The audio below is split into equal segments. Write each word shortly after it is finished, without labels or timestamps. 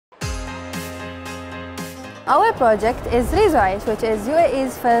Our project is Rice, which is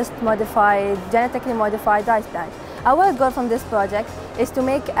UAE's first genetically modified rice plant. Our goal from this project is to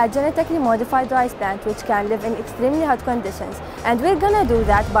make a genetically modified rice plant which can live in extremely hot conditions. And we're gonna do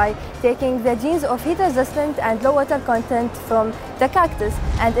that by taking the genes of heat resistant and low water content from the cactus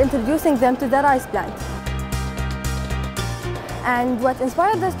and introducing them to the rice plant. And what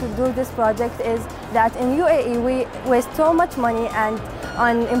inspired us to do this project is that in UAE we waste so much money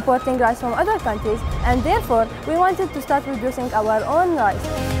on importing rice from other countries, and therefore we wanted to start producing our own rice.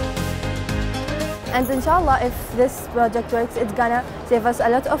 And inshallah, if this project works, it's gonna save us a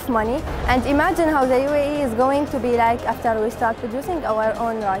lot of money. And imagine how the UAE is going to be like after we start producing our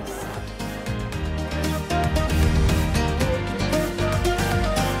own rice.